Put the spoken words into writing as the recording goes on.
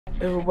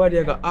Everybody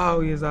I got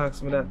always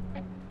ask me that.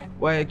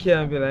 Why I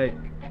can't be like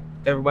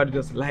everybody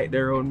just like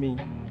their own me.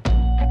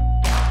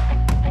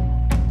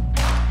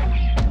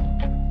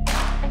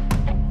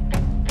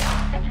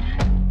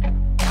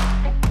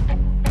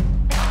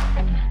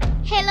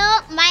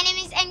 Hello, my name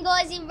is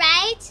Ngozi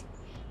Wright,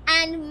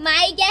 and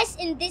my guest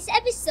in this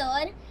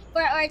episode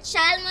for our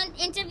Child Month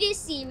interview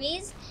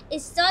series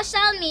is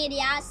social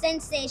media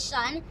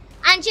sensation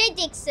Andre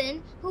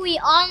Dixon, who we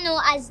all know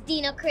as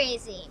Deno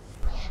Crazy.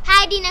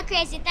 Hi, Deno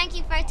Crazy. Thank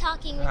you for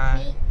talking with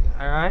me.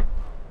 Alright?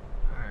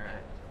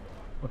 Alright.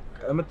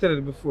 I'm gonna tell you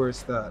before we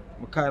start.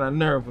 I'm kinda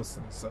nervous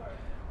and so.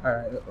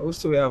 Alright, what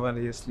do we have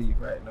under your sleeve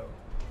right now?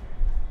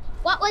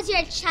 What was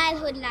your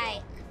childhood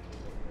like?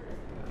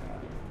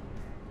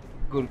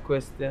 Good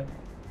question.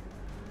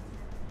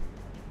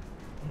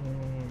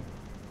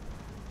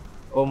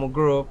 I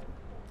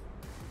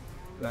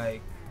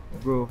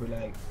grew up with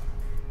like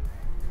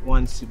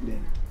one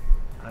sibling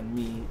and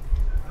me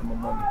and my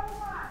mommy.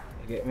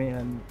 You get me?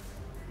 And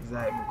it's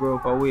like I grew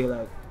up away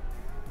like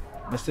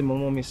I see my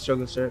mommy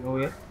struggle certain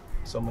way.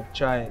 So I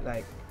try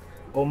like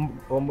I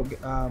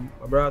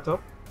brought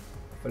up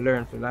to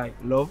learn to like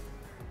love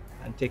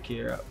and take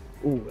care of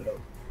who we love.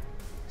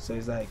 So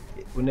it's like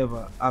we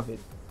never have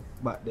it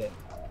back then.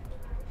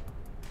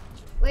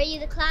 Were you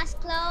the class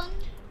clown?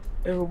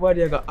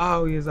 Everybody I got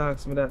always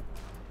ask me that.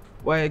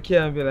 Why I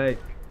can't be like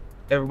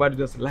everybody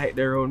just like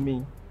their own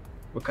me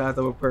because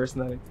of a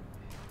personality.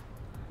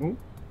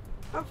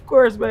 Of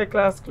course by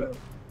class club.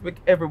 Make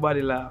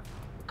everybody laugh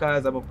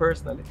because of a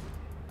personality.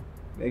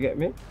 You get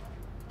me?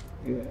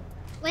 Yeah.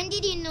 When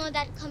did you know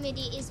that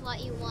comedy is what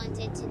you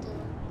wanted to do?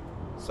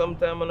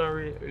 Sometimes I'm not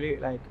really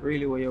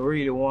what you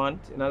really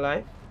want in a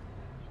life.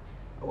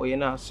 Or what you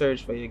not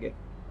search for you get.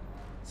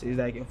 So it's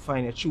like you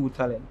find your true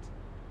talent.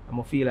 And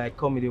I feel like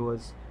comedy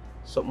was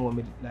something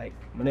what I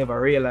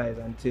never realized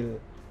until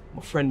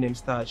my friend them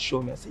started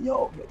showing me. I said,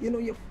 yo, you know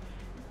you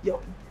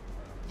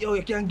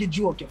can't get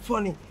joke, you're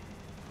funny.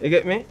 You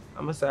get me?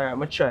 I'm sorry, I'm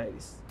gonna try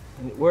this.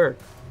 And it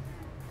worked.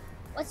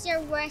 What's your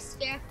worst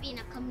fear of being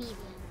a comedian?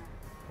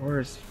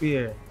 Worst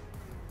fear?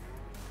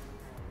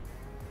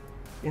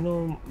 You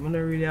know, I don't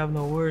really have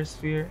no worst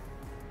fear.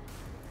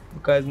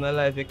 Because in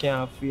life you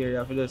can't have fear, you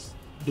have to just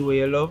do what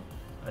you love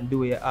and do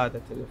what your heart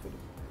tell you to do.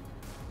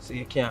 So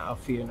you can't have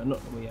fear, no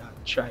nothing what you have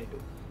to try to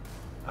do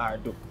or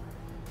do.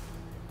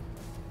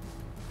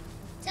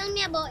 Tell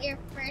me about your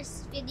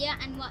first video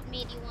and what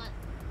made you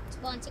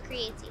want to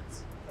create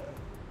it.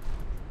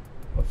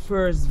 My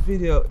first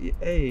video, you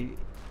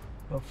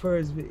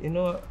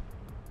know, I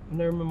don't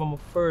remember my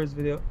first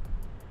video,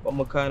 but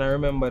I kind of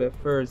remember the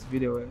first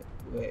video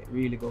where it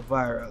really go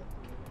viral.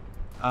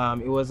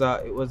 It was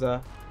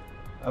a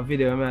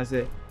video where I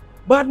say,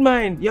 bad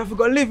mind, you have to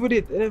go live with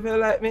it. And if you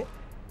like me,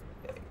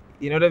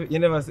 you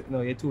never say,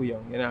 no, you're too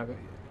young. You're not gonna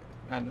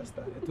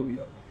understand, you're too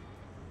young.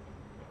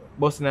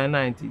 Busting in the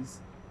 90s.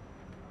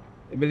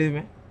 You believe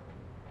me?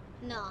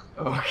 No.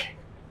 Okay.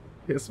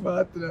 You're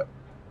smart enough.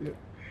 Yeah.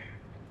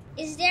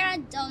 Is there a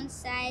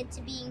downside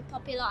to being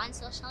popular on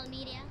social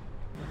media?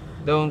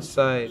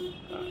 Downside?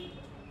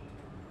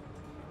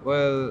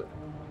 Well,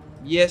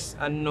 yes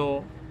and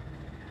no.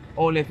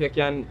 Only if you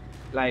can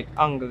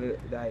angle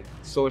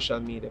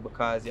social media,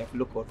 because you have to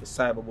look out for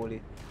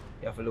cyberbullying,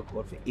 you have to look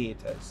out for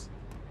haters.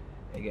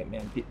 You get me?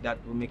 And that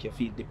will make you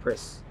feel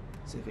depressed.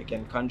 So if you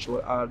can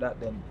control all that,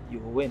 then you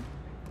will win.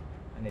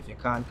 And if you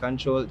can't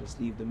control, just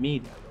leave the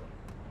media alone.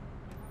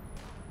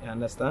 You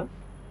understand?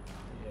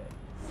 Yeah.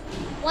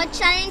 What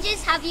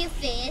challenges have you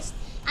faced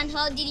and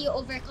how did you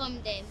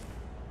overcome them?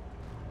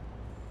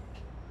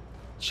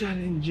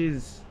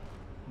 Challenges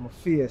I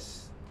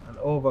face and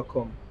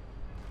overcome.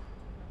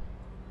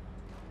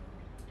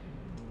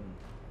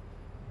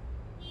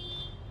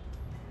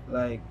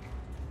 Like,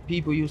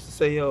 people used to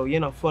say, yo, you're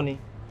not funny.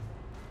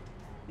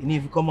 You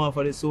need to come off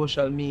of the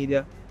social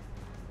media.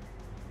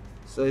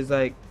 So it's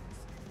like,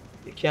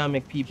 you can't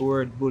make people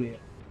word bully.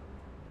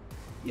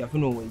 You have to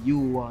know what you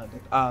want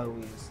at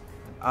always,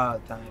 at all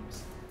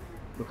times.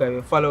 Because if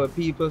you follow what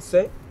people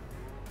say,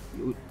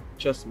 you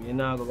trust me, you're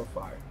not gonna go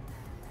far.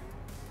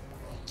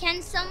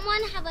 Can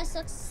someone have a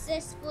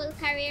successful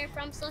career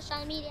from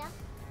social media?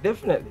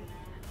 Definitely.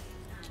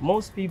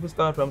 Most people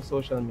start from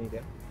social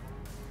media.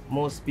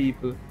 Most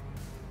people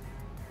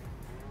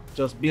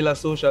just build a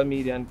social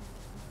media and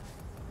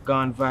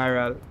gone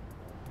viral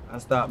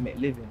and start make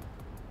living.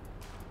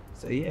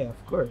 So yeah,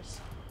 of course.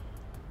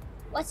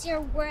 What's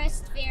your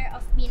worst fear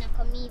of being a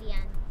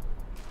comedian?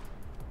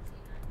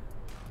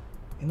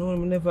 You know,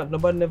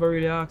 nobody never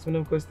really asked me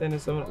them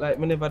questions. So I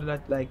never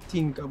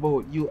think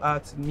about you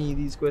asking me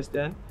these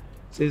questions.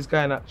 So it's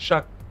kind of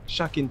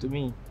shocking to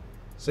me.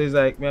 So it's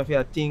like me have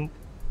to think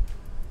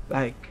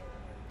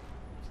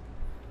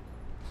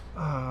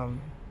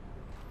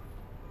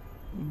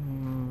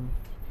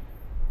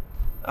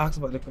ask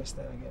about the question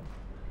again.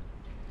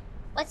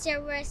 What's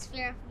your worst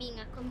fear of being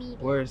a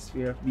comedian? Worst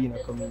fear of being a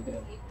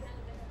comedian?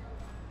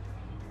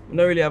 I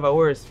don't really have a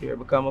worst fear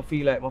because I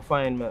feel like I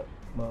find my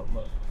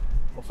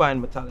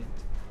talent.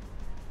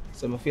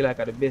 So I feel like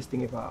I'm the best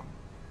thing ever.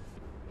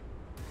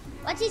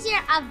 What is your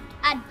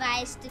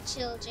advice to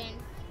children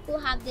who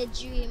have the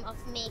dream of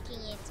making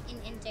it in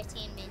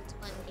entertainment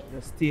one day?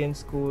 Just stay in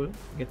school,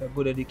 get a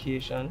good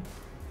education,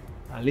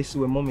 and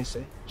listen what mommy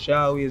say. She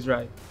always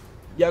right.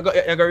 You got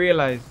to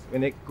realize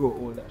when they grow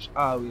older, she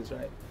always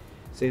right.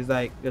 So it's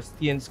like just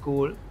stay in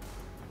school,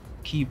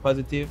 keep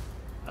positive,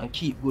 and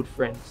keep good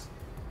friends,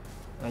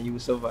 and you will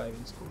survive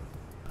in school.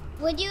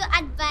 Would you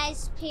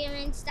advise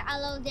parents to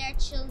allow their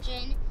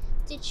children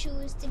to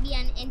choose to be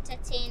an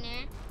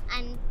entertainer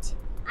and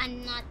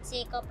not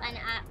take up an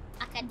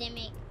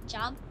academic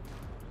job?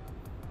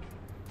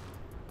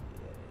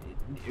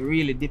 It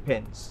really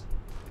depends.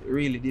 It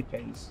really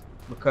depends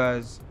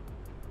because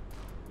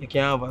you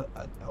can have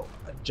a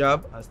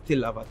job and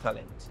still have a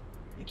talent.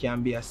 You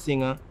can be a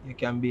singer, you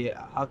can be an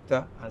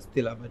actor and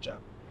still have a job.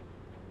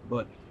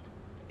 But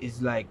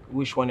it's like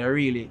which one you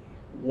really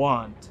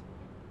want.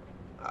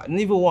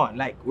 Neither one,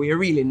 like what you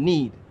really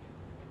need.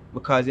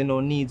 Because you know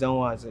needs and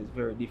wants is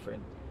very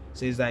different.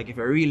 So it's like if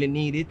you really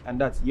need it and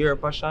that's your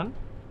passion,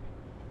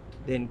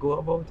 then go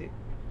about it.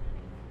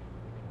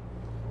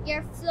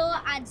 Your flow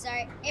ads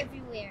are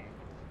everywhere.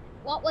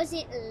 What was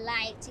it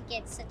like to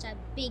get such a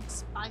big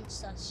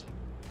sponsorship?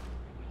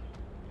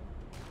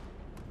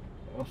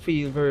 I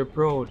feel very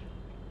proud,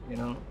 you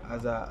know,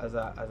 as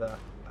I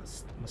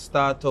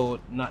start out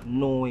not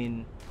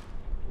knowing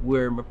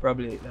where I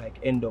probably like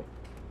end up.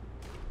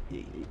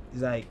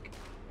 It's like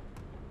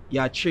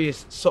you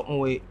trace something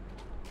where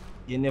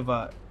you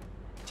never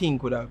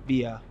think would have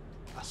be a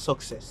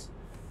success.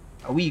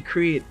 And we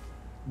create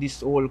this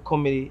whole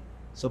comedy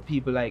so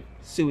people like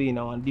see we in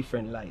a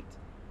different light.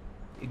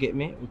 You get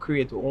me? We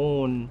create our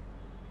own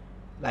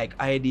like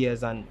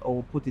ideas and how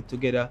we put it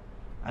together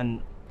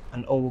and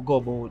how we go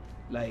about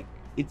like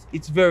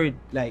it's very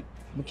like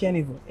we can't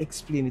even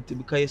explain it to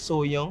because you're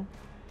so young.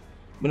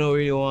 We don't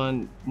really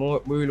want we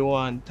really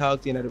want to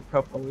talk to you in the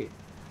proper way.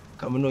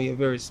 Because we know you're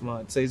very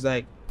smart. So it's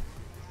like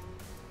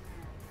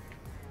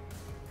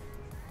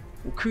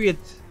we create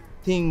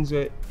things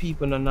where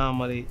people don't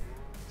normally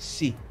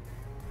see.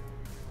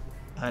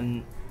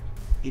 And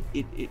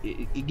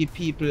it give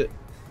people,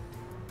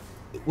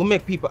 we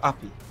make people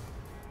happy,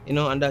 you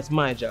know, and that's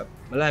my job.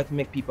 My life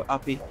make people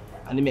happy,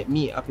 and it make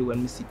me happy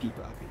when we see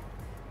people happy.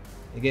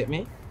 You get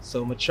me?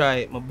 So I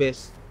try my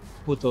best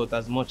to put out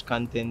as much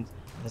content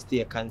and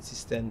stay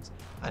consistent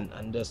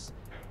and just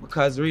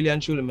because really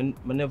and truly,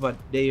 I never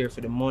there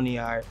for the money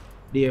or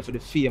there for the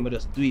fame. I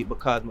just do it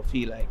because I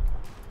feel like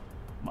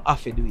I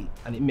have to do it,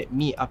 and it make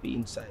me happy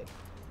inside.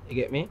 You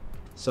get me?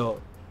 So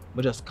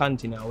I just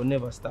continue. I will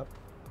never stop.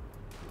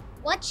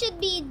 What should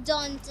be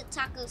done to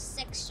tackle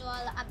sexual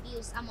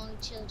abuse among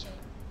children?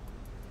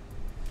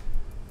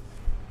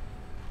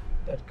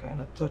 That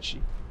kind of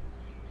touchy,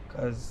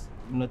 because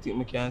I don't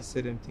think I can say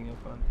them things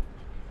up on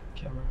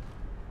camera.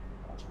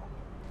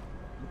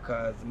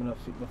 Because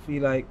I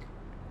feel like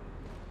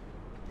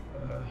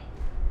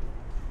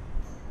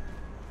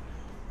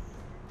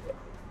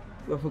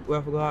we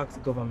have to go ask the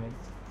government.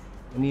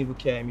 We need to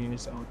carry me and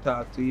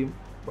talk to him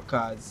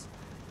because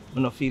I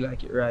don't feel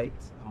like it right.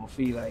 I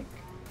feel like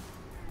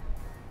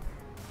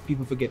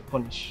people forget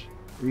punished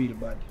real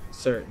bad for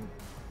certain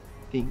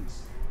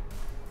things.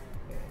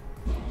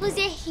 Yeah. Who's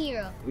your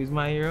hero? Who's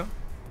my hero?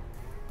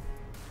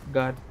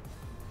 God.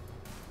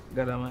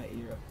 God is my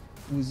hero.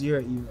 Who's your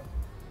hero?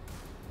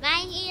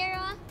 My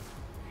hero?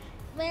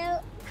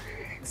 Well,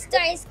 the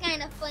story is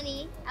kind of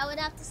funny. I would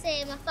have to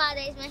say my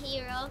father is my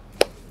hero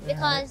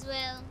because,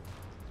 well,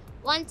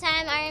 one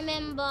time I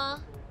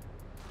remember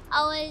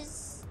I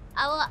was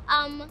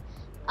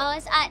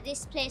at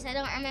this place. I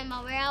don't remember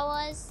where I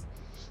was,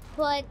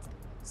 but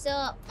so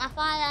my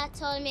father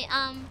told me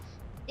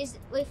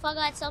we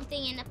forgot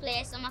something in the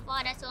place. So my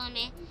father told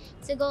me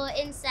to go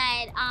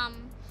inside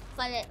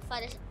for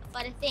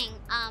the thing.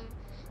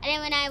 And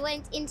then when I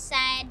went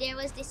inside, there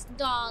was this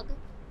dog,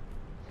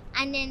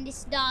 and then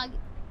this dog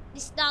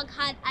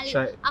had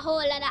a whole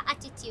lot of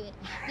attitude.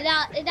 The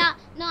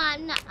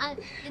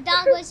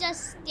dog was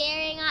just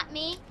staring at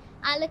me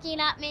and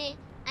looking at me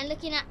and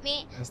looking at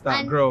me. And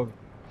start growling.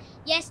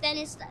 Yes, then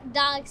his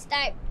dog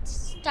started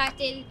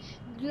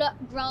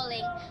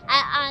growling.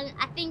 And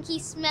I think he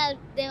smelled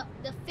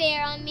the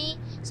fear on me,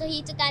 so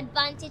he took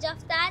advantage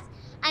of that.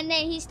 And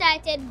then he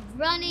started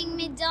running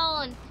me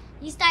down.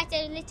 He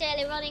started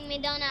literally running me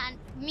down, and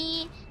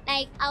me,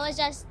 like, I was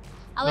just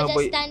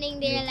standing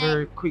there like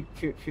very quick,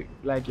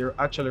 like you're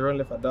actually running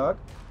like a dog.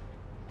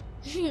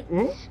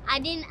 I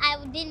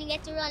didn't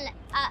get to run.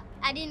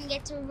 I didn't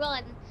get to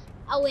run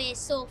away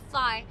so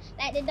far.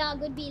 Like the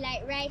dog would be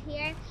like right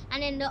here,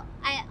 and then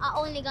I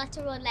only got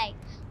to run like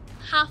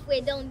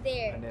halfway down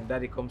there. And then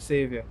Daddy come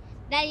save you.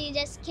 Daddy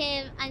just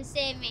came and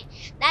saved me.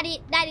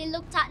 Daddy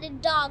looked at the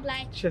dog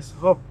like chest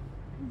up.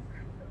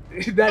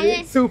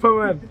 Daddy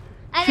Superman.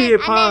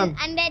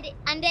 And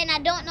then I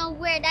don't know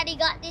where Daddy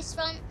got this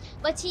from,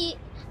 but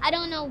I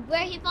don't know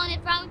where he found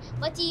it from,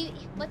 but he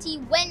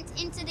went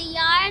into the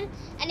yard,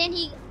 and then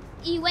he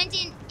went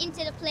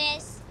into the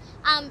place.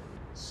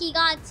 He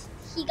got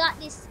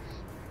this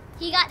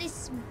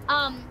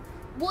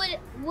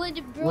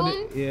wood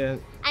broom, Yeah.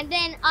 and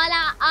then all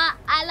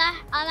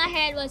I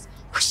heard was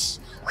whoosh,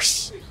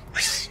 whoosh,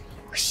 whoosh,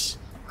 whoosh,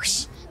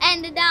 whoosh,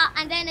 and the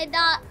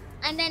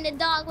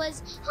dog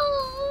was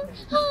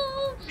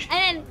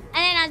and then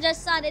I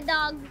just saw the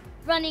dog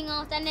running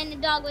out, and then the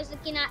dog was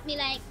looking at me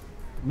like.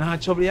 Nah,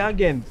 trouble you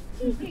again.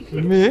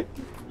 Me?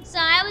 So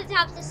I would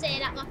have to say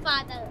that my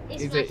father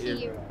is my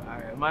hero.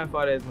 Alright, my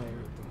father is my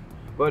hero too.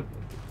 But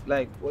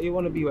like, what you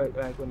want to be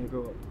like when you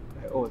grow up,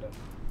 like older?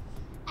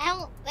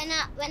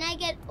 When I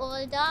get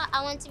older,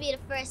 I want to be the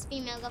first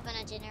female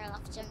Governor General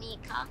of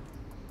Jamaica.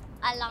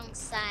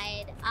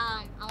 Alongside,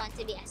 I want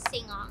to be a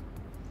singer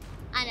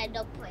and a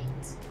dub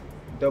poet.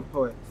 Dub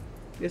poet.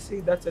 You see,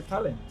 that's a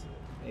talent.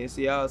 You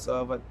see, I also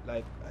have a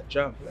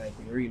job, like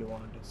you really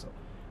want to do so.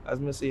 As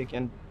me say, you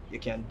can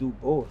do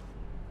both.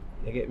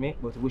 You get me?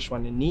 But which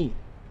one you need?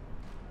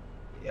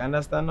 You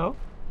understand now?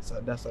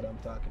 So that's what I'm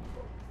talking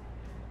about.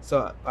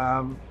 So,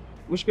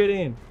 which grade are you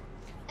in?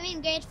 I'm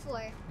in grade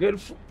 4.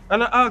 Grade 4.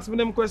 And I ask me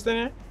them questions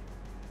here.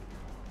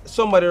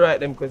 Somebody write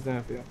them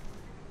questions for you.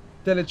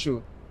 Tell the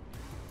truth.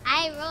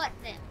 I wrote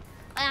them,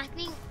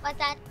 but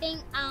I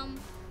think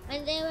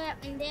when they were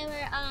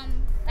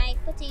like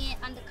putting it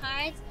on the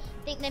cards,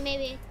 I think they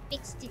maybe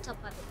fixed it up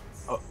a bit.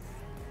 Oh,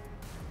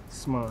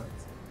 smart.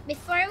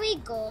 Before we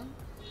go,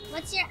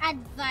 what's your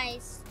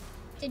advice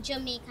to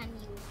Jamaican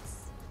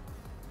youths?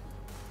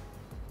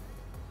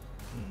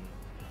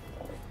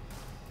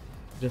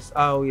 Just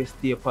always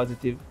stay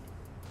positive,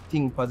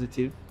 think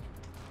positive,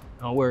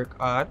 and work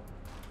hard,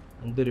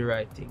 and do the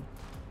right thing,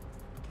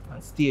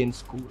 and stay in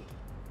school.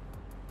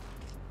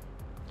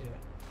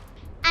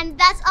 And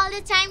that's all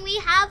the time we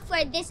have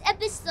for this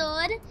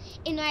episode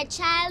in our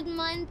Child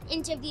Month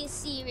interview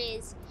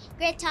series.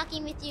 Great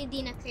talking with you,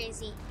 Deno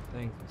Crazy.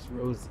 Thanks,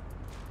 Rosie.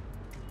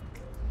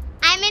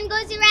 I'm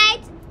Ngozi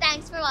Wright.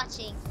 Thanks for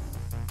watching.